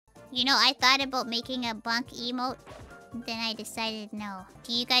You know, I thought about making a bunk emote. Then I decided no.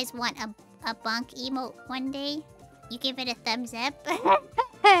 Do you guys want a bunk emote one day? You give it a thumbs up?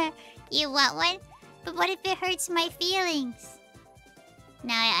 You want one? But what if it hurts my feelings?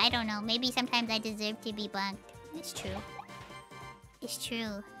 Nah, I don't know. Maybe sometimes I deserve to be bunked. It's true. It's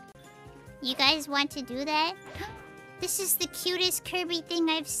true. You guys want to do that? This is the cutest Kirby thing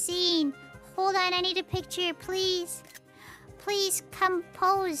I've seen. Hold on, I need a picture, please. Please, come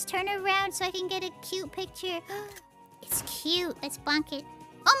pose. Turn around so I can get a cute picture. It's cute. Let's bonk it.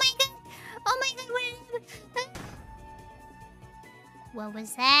 Oh my god! Oh my god, what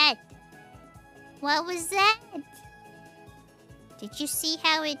was that? What was that? Did you see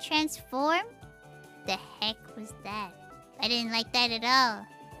how it transformed? The heck was that? I didn't like that at all.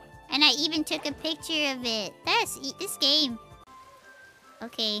 And I even took a picture of it. That's this game.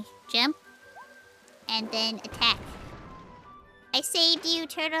 Okay, jump. And then attack. I saved you,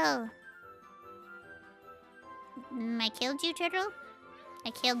 turtle. I killed you, turtle?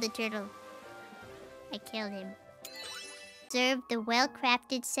 I killed the turtle. I killed him. Observe the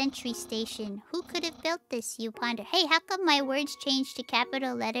well-crafted sentry station. Who could have built this, you ponder? Hey, how come my words changed to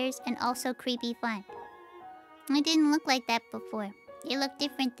capital letters and also creepy font? It didn't look like that before. It looked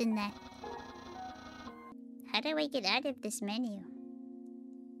different than that. How do I get out of this menu?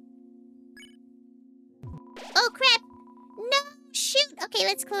 Oh, crap! No! Shoot! Okay,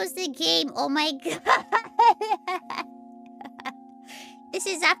 let's close the game. Oh my god! This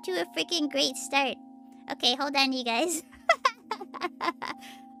is off to a freaking great start. Okay, hold on, you guys.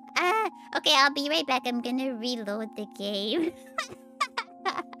 Okay, I'll be right back. I'm gonna reload the game.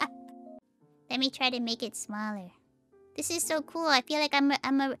 Let me try to make it smaller. This is so cool. I feel like I'm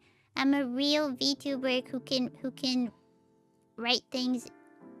a real VTuber who can write things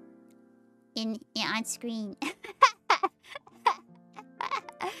on screen.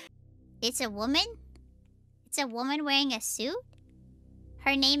 It's a woman? It's a woman wearing a suit?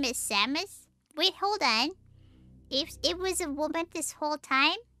 Her name is Samus? Wait, hold on. If it was a woman this whole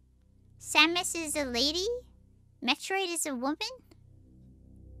time? Samus is a lady? Metroid is a woman?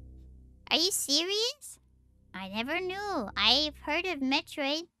 Are you serious? I never knew. I've heard of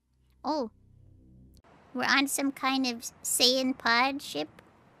Metroid. Oh. We're on some kind of Saiyan pod ship?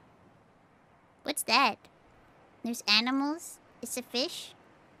 What's that? There's animals? It's a fish?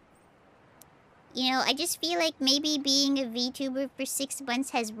 You know, I just feel like maybe being a VTuber for 6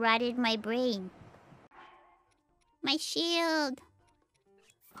 months has rotted my brain. My shield!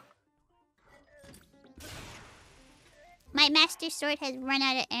 My Master Sword has run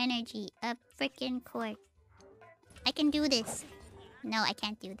out of energy. A freaking cord. I can do this. No, I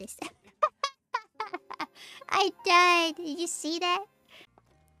can't do this. I died. Did you see that?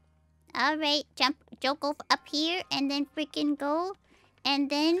 Alright, jump up here and then freaking go. And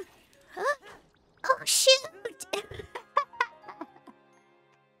then... Oh, shoot!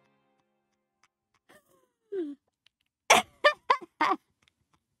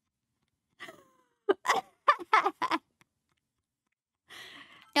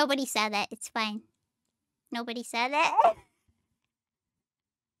 Nobody saw that. It's fine. Nobody saw that.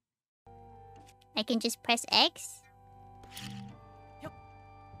 I can just press X. Oh,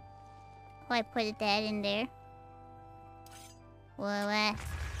 I put that in there. Whoa,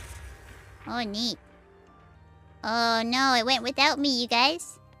 oh, neat. Oh, no. It went without me, you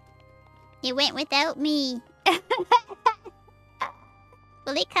guys. It went without me.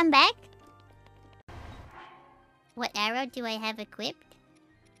 Will it come back? What arrow do I have equipped?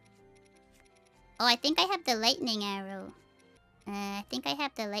 Oh, I think I have the lightning arrow. I think I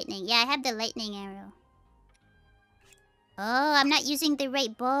have the lightning. Yeah, I have the lightning arrow. Oh, I'm not using the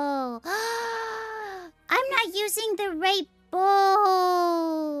right bow. I'm not using the right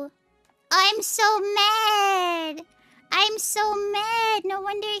bow. I'm so mad. I'm so mad. No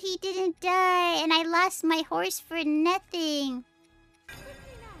wonder he didn't die. And I lost my horse for nothing.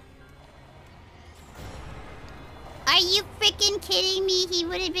 Are you freaking kidding me? He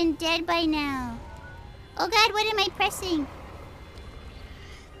would have been dead by now. Oh god, what am I pressing?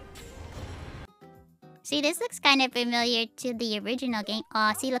 See, this looks kind of familiar to the original game.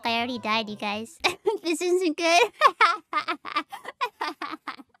 Aw, see, look, I already died, you guys. This isn't good.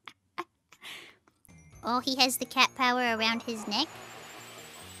 Oh, he has the cat power around his neck.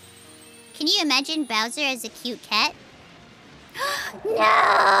 Can you imagine Bowser as a cute cat?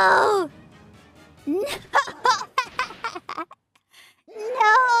 No! No!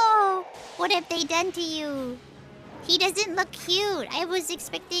 No! What have they done to you? He doesn't look cute. I was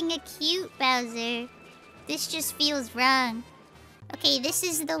expecting a cute Bowser. This just feels wrong. Okay, this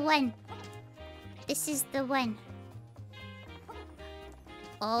is the one. This is the one.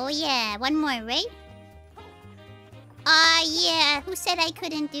 Oh yeah, one more, right? Ah yeah, who said I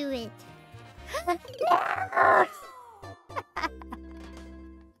couldn't do it? No!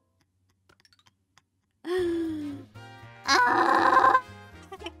 Ah!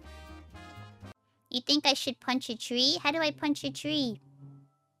 You think I should punch a tree? How do I punch a tree?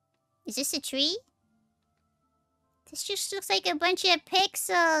 Is this a tree? This just looks like a bunch of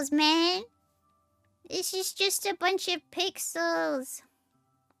pixels, man. This is just a bunch of pixels.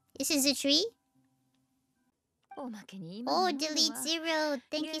 This is a tree? Oh, Delete Zero.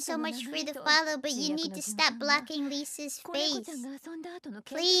 Thank you so much for the follow, but you need to stop blocking Lisa's face.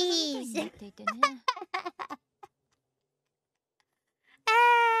 Please.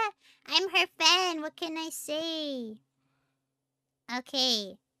 Ah, I'm her fan. What can I say?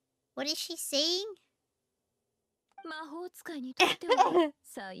 Okay. What is she saying?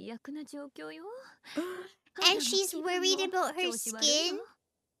 And she's worried about her skin?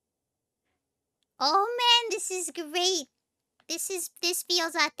 Oh man, this is great. This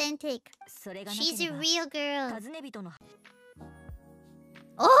feels authentic. She's a real girl.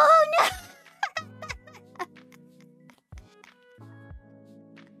 Oh no!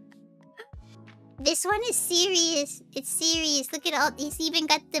 This one is serious. It's serious. Look at all. He's even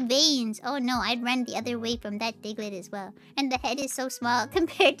got the veins. Oh no, I'd run the other way from that Diglett as well. And the head is so small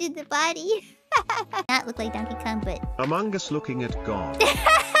compared to the body. Not look like Donkey Kong, but Among Us looking at God.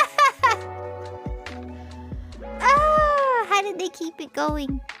 Ah, how did they keep it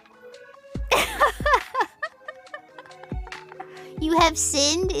going? You have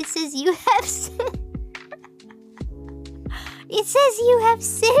sinned? It says you have sinned. It says you have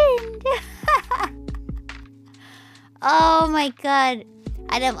sinned. Oh my god.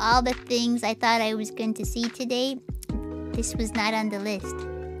 Out of all the things I thought I was going to see today, this was not on the list.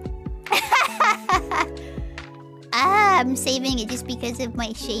 I'm saving it just because of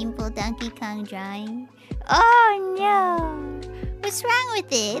my shameful Donkey Kong drawing. Oh no. What's wrong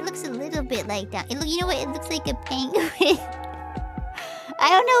with it? It looks a little bit like that. You know what? It looks like a penguin. I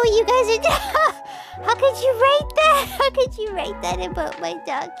don't know what you guys are doing. How could you write that? How could you write that about my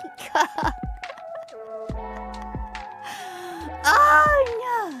Donkey Kong? Oh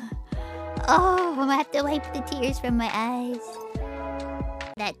no! Oh, I'm gonna have to wipe the tears from my eyes.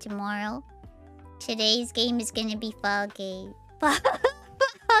 That tomorrow. Today's game is gonna be Fall Game. Fall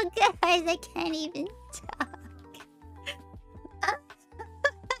Guys, I can't even talk.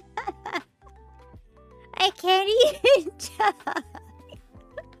 I can't even talk.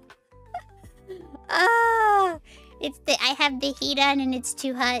 Ah, I have the heat on and it's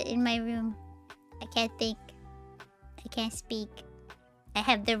too hot in my room. I can't think. I can't speak. I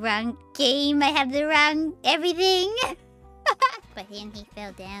have the wrong game. I have the wrong everything. But then he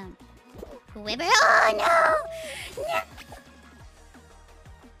fell down. Whoever. Oh no! No!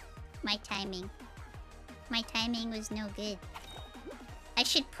 My timing. My timing was no good. I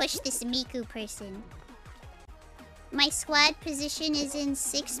should push this Miku person. My squad position is in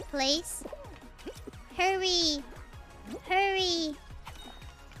 6th place. Hurry! Hurry!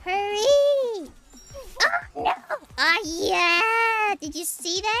 Hurry! Oh no! Ah yeah! Did you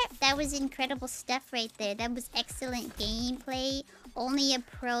see that? That was incredible stuff right there. That was excellent gameplay. Only a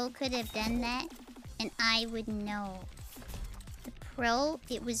pro could have done that. And I would know. The pro,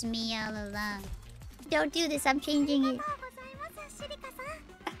 it was me all along. Don't do this, I'm changing it.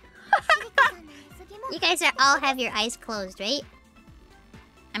 You guys all have your eyes closed, right?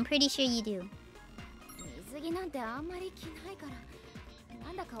 I'm pretty sure you do.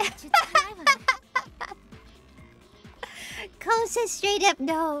 Ko says straight up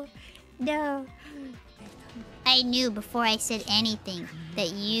no. No. I knew before I said anything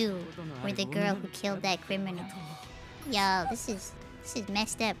that you were the girl who killed that criminal. Yo, this is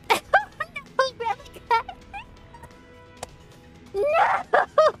messed up. No!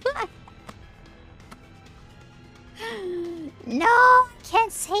 No!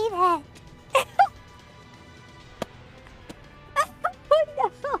 Can't say that! Oh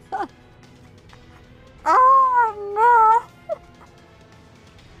no! Oh no!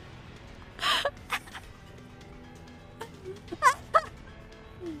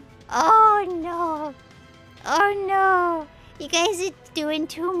 Oh no! Oh no! You guys are doing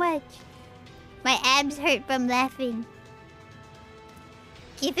too much. My abs hurt from laughing.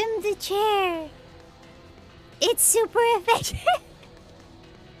 Give him the chair. It's super effective.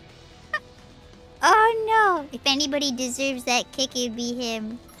 Oh no! If anybody deserves that kick, it'd be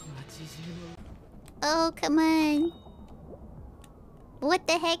him. Oh, come on. What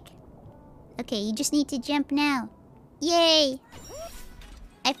the heck? Okay, you just need to jump now. Yay!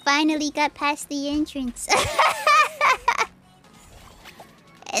 I finally got past the entrance.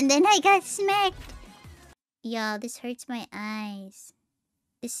 And then I got smacked. Y'all, this hurts my eyes.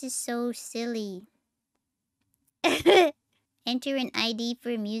 This is so silly. Enter an ID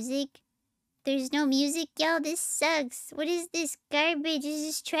for music. There's no music, y'all. This sucks. What is this garbage? This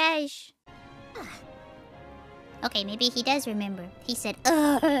is trash. Okay, maybe he does remember. He said,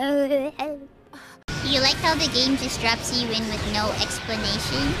 You like how the game just drops you in with no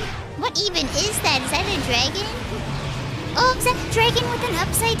explanation? What even is that? Is that a dragon? Oh, is that a dragon with an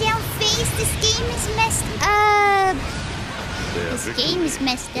upside down face? This game is messed up. This game is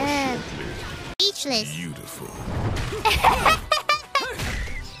messed up. Speechless. Beautiful.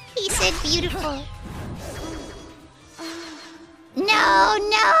 He said beautiful. No,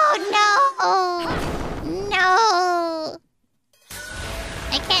 no, no. No.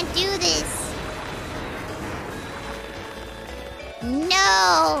 I can't do this.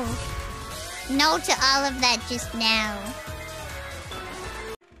 No. No to all of that just now.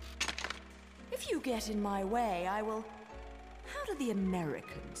 If you get in my way, I will... How do the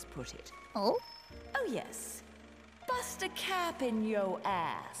Americans put it? Oh? Oh, yes. Bust a cap in yo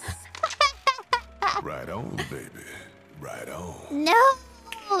ass. Right on, baby. Right on. No.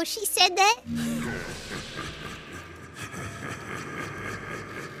 She said that?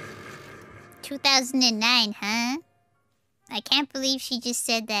 2009, huh? I can't believe she just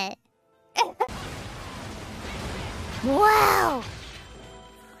said that. Wow!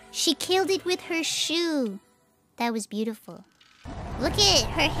 She killed it with her shoe. That was beautiful. Look at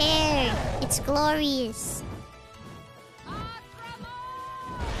her hair. It's glorious.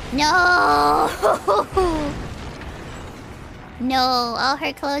 No! No, all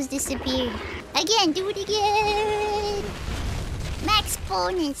her clothes disappeared. Again, do it again! Max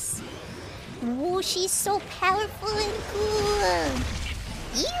bonus. Whoa, she's so powerful and cool.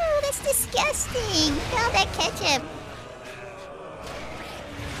 Ew, that's disgusting. Look at all that ketchup.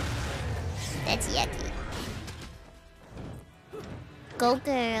 That's yucky. Go,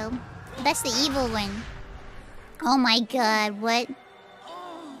 girl. That's the evil one. Oh my god, what?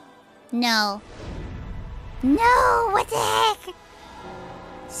 No. No, what the heck?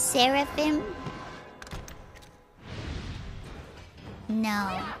 Seraphim?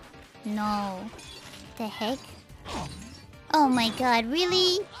 No. No. The heck? Oh my god,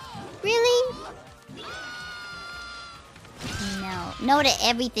 really? Really? No. No to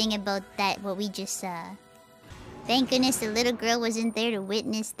everything about that, what we just saw. Thank goodness the little girl wasn't there to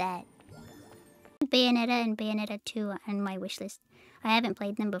witness that. Bayonetta and Bayonetta 2 on my wishlist. I haven't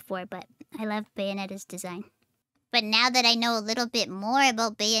played them before, but I love Bayonetta's design. But now that I know a little bit more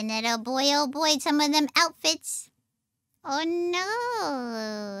about Bayonetta, boy oh boy, some of them outfits. Oh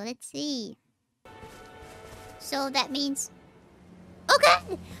no! Let's see. So that means... Oh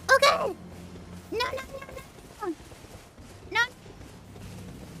god! Oh god! No, no, no, no! No!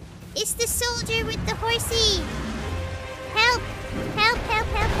 It's the soldier with the horsey! Help! Help, help,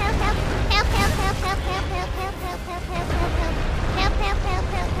 help, help, help! Help, help, help, help, help, help, help, help, help, help, help, help! Help, help, help,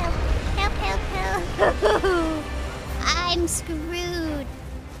 help, help! Help, help, help! I'm screwed!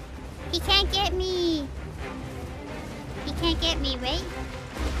 He can't get me! He can't get me, right?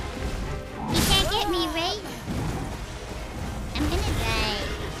 He can't get me, right? I'm gonna die.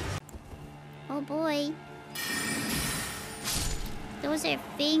 Oh boy. Those are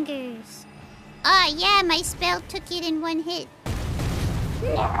fingers. Oh yeah, my spell took it in one hit.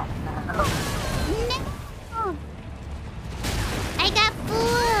 No! No! I got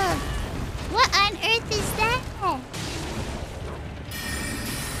fooled! What on earth is that?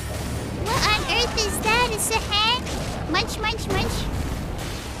 What on earth is that? It's a hand? Munch, munch, munch.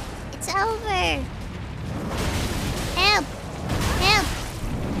 It's over. Help! Help!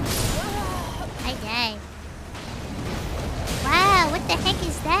 I died. Wow, what the heck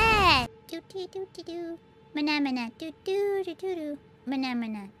is that? Do do do do do. Mana mana do do do do do. Mana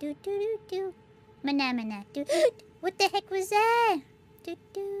mana do do do do. Mana mana do. What the heck was that? Do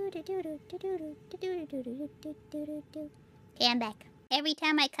do do do do do do do do do do do do do. Okay, I'm back. Every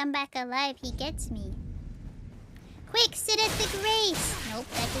time I come back alive, he gets me. Quick, sit at the grace! Nope,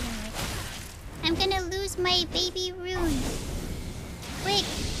 that didn't work. I'm gonna lose my baby rune. Quick!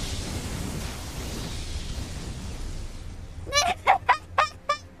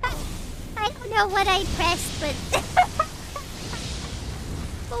 I don't know what I pressed, but...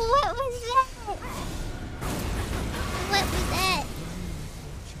 What was that? What was that?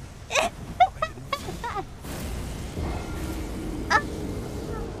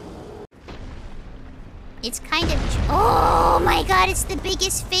 It's kind of... Oh my god, it's the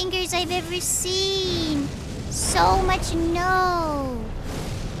biggest fingers I've ever seen. So much no.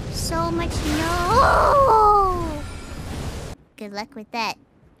 So much no. Good luck with that.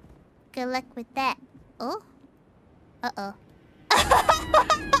 Good luck with that. Oh? Uh-oh.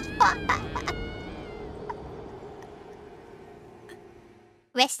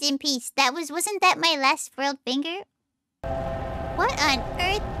 Rest in peace. Wasn't that my last world finger? What on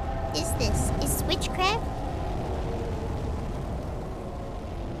earth is this? Is witchcraft?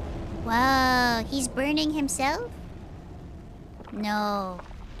 Wow, he's burning himself? No.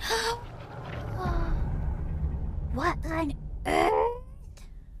 What on earth?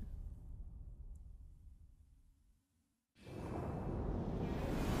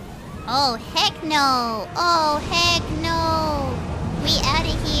 Oh, heck no! Oh, heck no! We out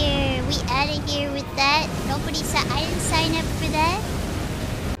of here. We out of here with that. I didn't sign up for that.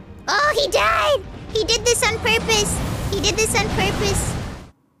 Oh, he died! He did this on purpose. He did this on purpose.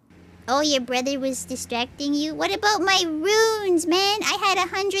 Oh, your brother was distracting you? What about my runes, man? I had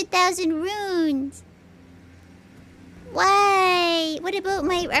 100,000 runes. Why? What about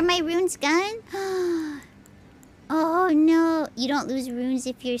are my runes gone? Oh, no. You don't lose runes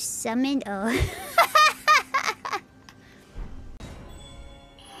if you're summoned? Oh.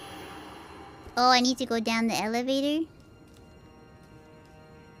 Oh, I need to go down the elevator?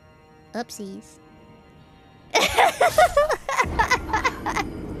 Oopsies.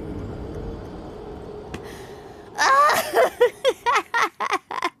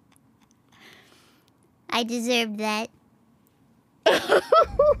 I deserved that.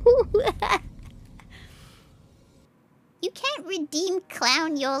 You can't redeem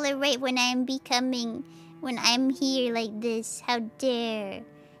Clown Yola right when I'm here like this. How dare.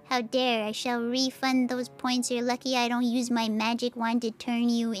 How dare. I shall refund those points. You're lucky I don't use my magic wand to turn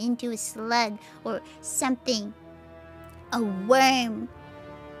you into a slug or something. A worm.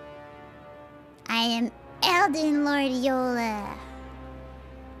 I am Elden Lord Yola.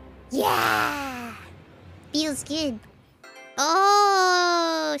 Yeah! Feels good.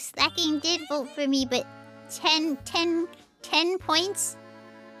 Oh, Slacking did vote for me, but 10 points?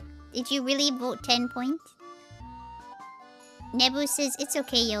 Did you really vote 10 points? Nebu says, it's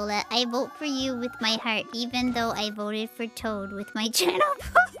okay, Yola. I vote for you with my heart, even though I voted for Toad with my channel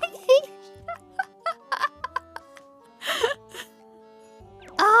point.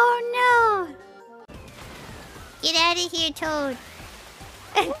 Oh, no! Get out of here, Toad.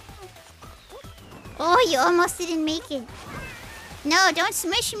 Oh, you almost didn't make it. No, don't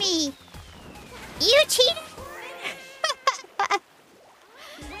smush me. You cheated.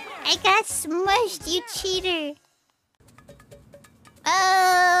 I got smushed, you cheater.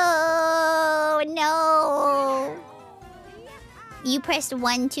 Oh, no. You pressed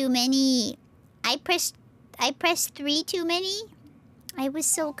 1 too many. I pressed 3 too many. I was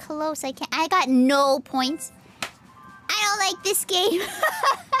so close. I got no points. I don't like this game.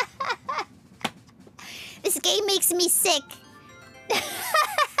 This game makes me sick.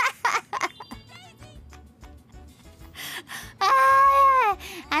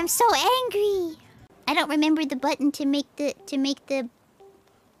 I'm so angry. I don't remember the button to make the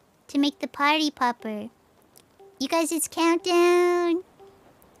party popper. You guys, it's countdown.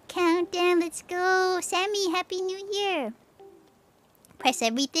 Countdown, let's go. Sammy, Happy New Year. Press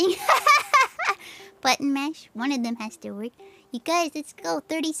everything. Button mash. One of them has to work. You guys, let's go.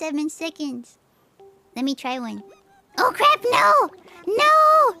 37 seconds. Let me try one. Oh crap, no!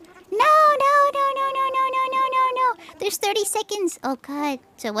 No! No, no, no, no, no, no, no, no, no, no. There's 30 seconds. Oh god.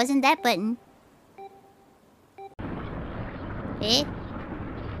 So it wasn't that button. Eh?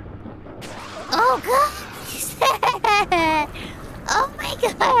 Oh god! Oh my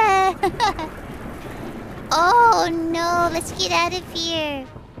god! Oh no, let's get out of here.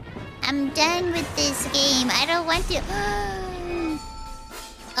 I'm done with this game. I don't want to...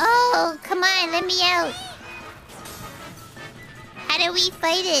 Oh, come on, let me out. How do we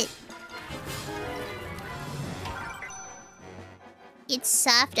fight it? It's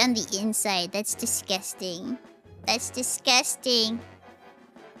soft on the inside. That's disgusting. That's disgusting.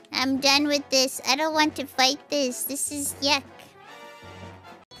 I'm done with this. I don't want to fight this. This is yuck.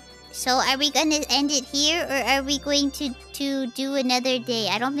 So are we gonna end it here, or are we going to do another day?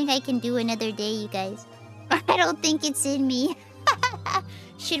 I don't think I can do another day, you guys. I don't think it's in me.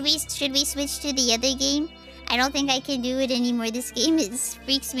 Should we switch to the other game? I don't think I can do it anymore. This game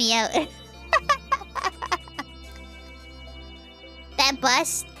freaks me out.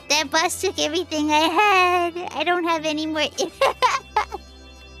 That bus took everything I had. I don't have any more.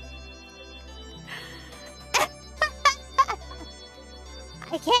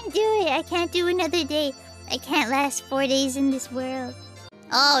 I can't do it. I can't do another day. I can't last 4 days in this world.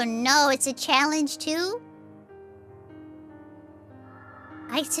 Oh no, it's a challenge too?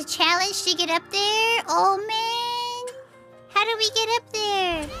 It's a challenge to get up there? Oh man! How do we get up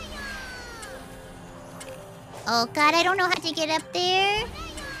there? Oh god, I don't know how to get up there.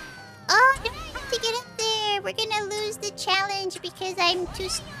 Oh, I don't know how to get up there. We're gonna lose the challenge because I'm too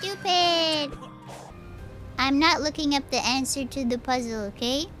stupid. I'm not looking up the answer to the puzzle,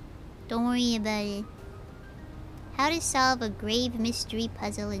 okay? Don't worry about it. How to solve a grave mystery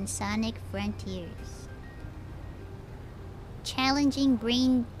puzzle in Sonic Frontiers. Challenging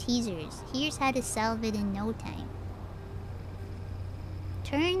brain teasers. Here's how to solve it in no time.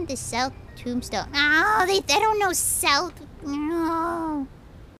 Turn the south tombstone. Oh, they don't know south. No.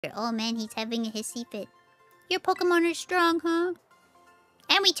 Oh man, he's having a hissy fit. Your Pokemon are strong, huh?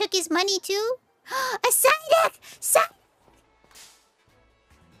 And we took his money too? A Psyduck!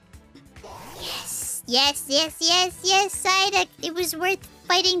 Yes! Yes, yes, yes, yes, Psyduck! It was worth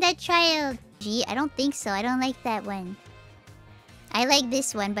fighting that child. Gee, I don't think so. I don't like that one. I like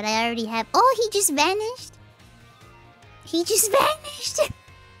this one, but I already have... Oh, he just vanished? He just vanished!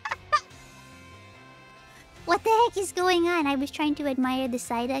 What the heck is going on? I was trying to admire the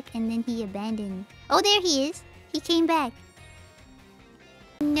Psyduck and then he abandoned. Oh, there he is. He came back.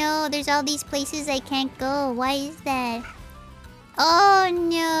 No, there's all these places I can't go. Why is that? Oh,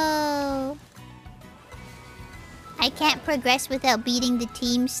 no. I can't progress without beating the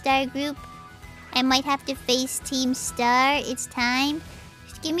Team Star group. I might have to face Team Star. It's time.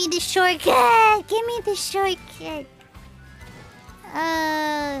 Just give me the shortcut. Give me the shortcut.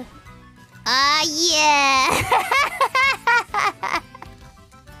 Yeah.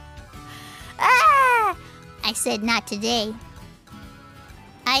 I said not today.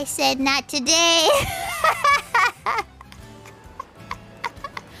 I said not today.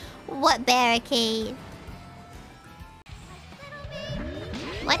 What barricade?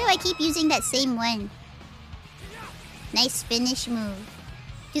 Why do I keep using that same one? Nice finish move.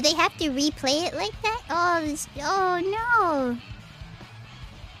 Do they have to replay it like that? Oh no.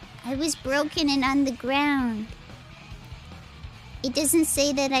 I was broken and on the ground. It doesn't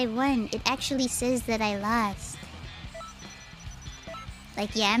say that I won. It actually says that I lost.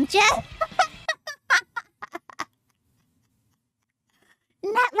 Like Yamcha?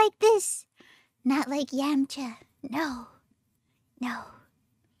 Not like this. Not like Yamcha. No. No.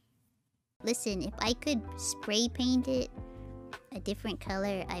 Listen, if I could spray paint it a different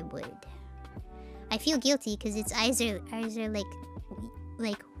color, I would. I feel guilty because its eyes are like,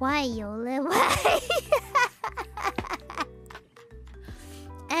 why, Yola? Why?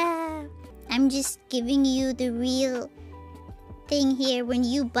 I'm just giving you the real thing here. When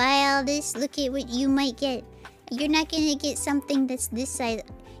you buy all this, look at what you might get. You're not gonna get something that's this size.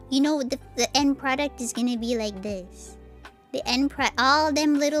 You know, the end product is gonna be like this. The end product, all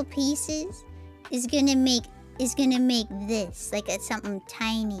them little pieces is gonna make this like it's something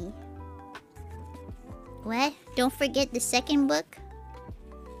tiny. What? Don't forget the second book?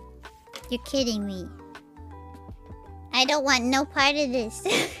 You're kidding me. I don't want no part of this.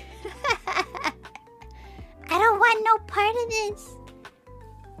 I don't want no part of this.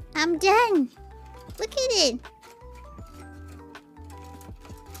 I'm done. Look at it.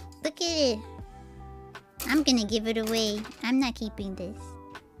 Look at it. I'm gonna give it away. I'm not keeping this.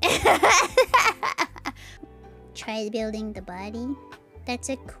 Try building the body. That's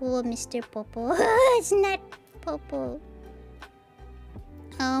a cool Mr. Popo. It's not Popo.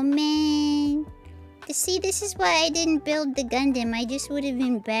 Oh man. See, this is why I didn't build the Gundam. I just would have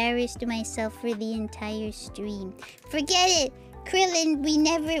embarrassed myself for the entire stream. Forget it. Krillin, we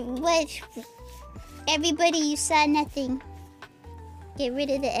never... What? Everybody, you saw nothing. Get rid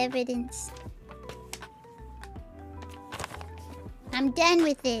of the evidence. I'm done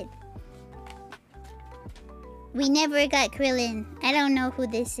with it. We never got Krillin. I don't know who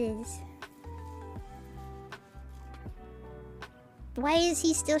this is. Why is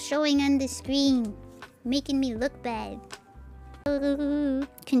he still showing on the screen? Making me look bad.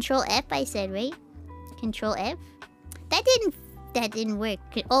 Control F, I said, right? Control F? That didn't work.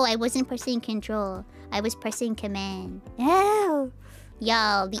 Oh, I wasn't pressing control. I was pressing command. Oh!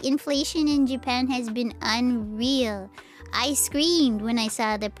 Y'all, the inflation in Japan has been unreal. I screamed when I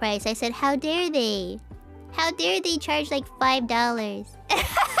saw the price. I said, how dare they? How dare they charge like $5?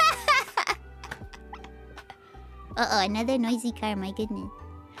 Uh-oh, another noisy car, my goodness.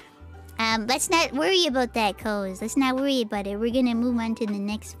 Let's not worry about that, Coz. Let's not worry about it. We're gonna move on to the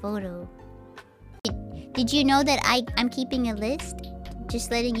next photo. Did you know that I'm keeping a list?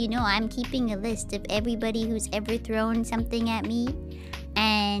 Just letting you know, I'm keeping a list of everybody who's ever thrown something at me.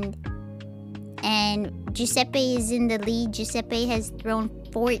 And Giuseppe is in the lead. Giuseppe has thrown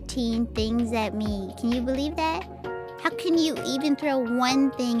 14 things at me. Can you believe that? How can you even throw one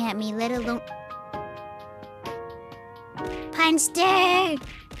thing at me, let alone... Punster!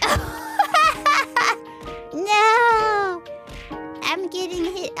 No!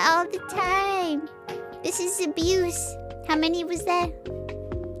 the time. This is abuse. How many was that?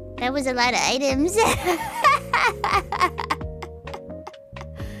 That was a lot of items.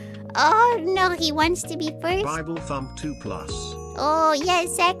 Oh no, he wants to be first. Bible Thump 2+. Oh yeah,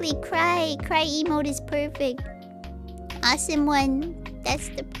 exactly. Cry emote is perfect. Awesome one. That's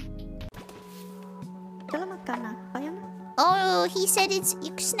the. Oh, he said it's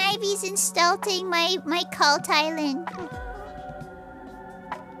Snivy's insulting my cult island.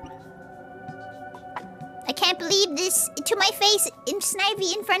 I can't believe this to my face in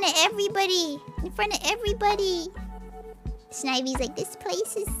Snivy in front of everybody. In front of everybody. Snivy's like, this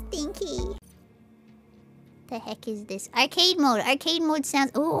place is stinky. The heck is this? Arcade mode. Arcade mode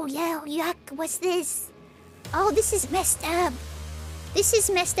sounds. Oh yeah, yuck. What's this? Oh, this is messed up. This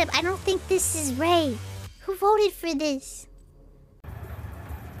is messed up. I don't think this is right. Who voted for this?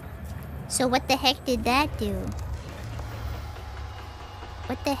 So what the heck did that do?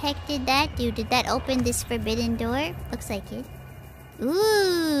 What the heck did that do? Did that open this forbidden door? Looks like it.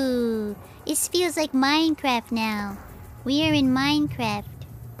 Ooh. This feels like Minecraft now. We are in Minecraft.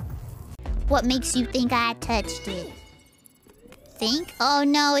 What makes you think I touched it? Think? Oh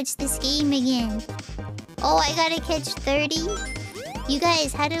no, it's this game again. Oh, I gotta catch 30? You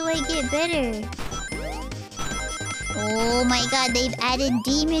guys, how do I get better? Oh my god, they've added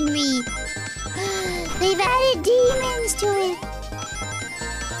demonry. They've added demons to it.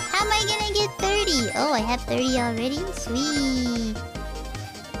 How am I gonna get 30? Oh, I have 30 already? Sweet.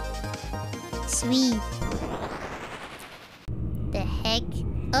 Sweet. The heck?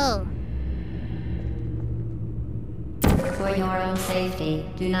 Oh. For your own safety,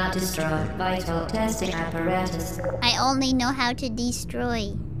 do not destroy vital testing apparatus. I only know how to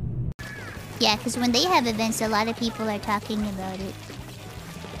destroy. Yeah, because when they have events, a lot of people are talking about it.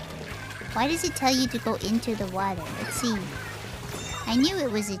 Why does it tell you to go into the water? Let's see. I knew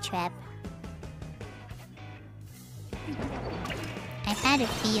it was a trap. I had a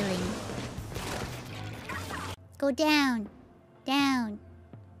feeling. Go down. Down.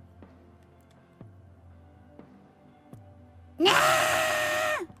 No!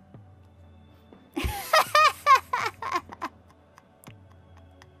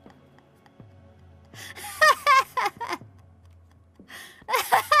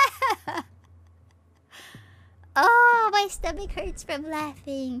 Oh, my stomach hurts from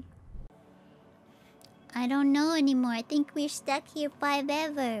laughing. I don't know anymore. I think we're stuck here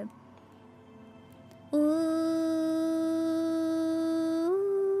forever. Ooh.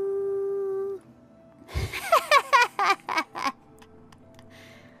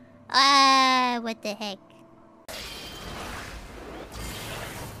 What the heck?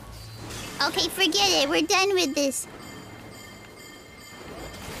 Okay, forget it. We're done with this.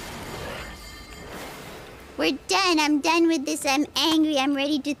 We're done. I'm done with this. I'm angry. I'm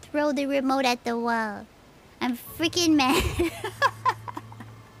ready to throw the remote at the wall. I'm freaking mad.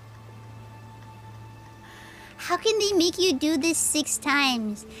 How can they make you do this 6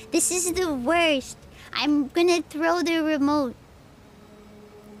 times? This is the worst. I'm gonna throw the remote.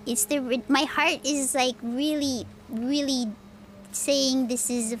 It's the... My heart is like really, really saying this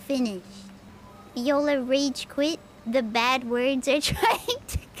is a finish. Yola rage quit. The bad words are trying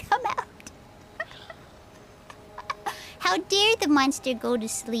to come out. How dare the monster go to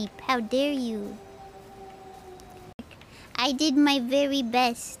sleep? How dare you? I did my very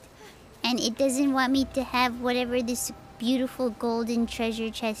best. And it doesn't want me to have whatever this beautiful golden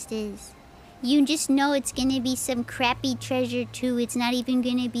treasure chest is. You just know it's gonna be some crappy treasure too. It's not even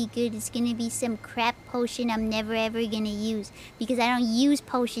gonna be good. It's gonna be some crap potion I'm never ever gonna use. Because I don't use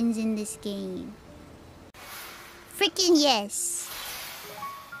potions in this game. Freaking yes.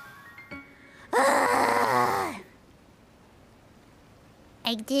 I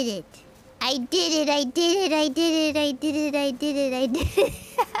did it. I did it. I did it. I did it. I did it. I did it. I did it.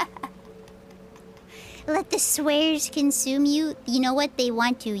 Let the swears consume you. You know what? They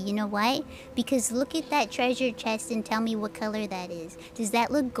want to. You know why? Because look at that treasure chest and tell me what color that is. Does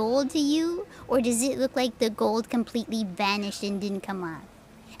that look gold to you? Or does it look like the gold completely vanished and didn't come off?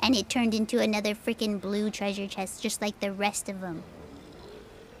 And it turned into another freaking blue treasure chest just like the rest of them.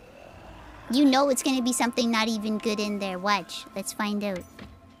 You know it's gonna be something not even good in there. Watch. Let's find out.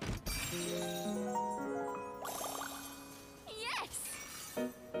 Yes!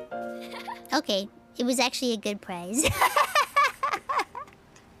 Okay. It was actually a good prize.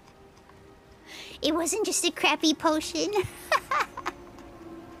 It wasn't just a crappy potion.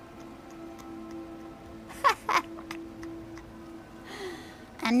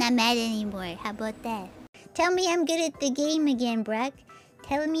 I'm not mad anymore. How about that? Tell me I'm good at the game again, Brock.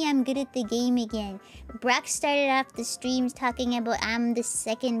 Tell me I'm good at the game again. Brock started off the streams talking about I'm the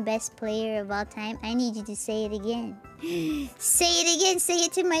second best player of all time. I need you to say it again. Say it again. Say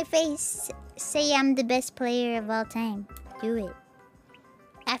it to my face. Say I'm the best player of all time. Do it.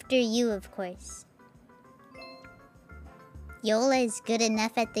 After you, of course. Yola is good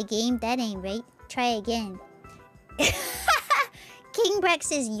enough at the game? That ain't right. Try again. King Brock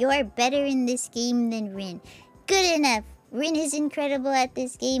says you're better in this game than Rin. Good enough. Rin is incredible at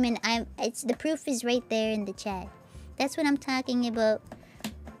this game, and the proof is right there in the chat. That's what I'm talking about.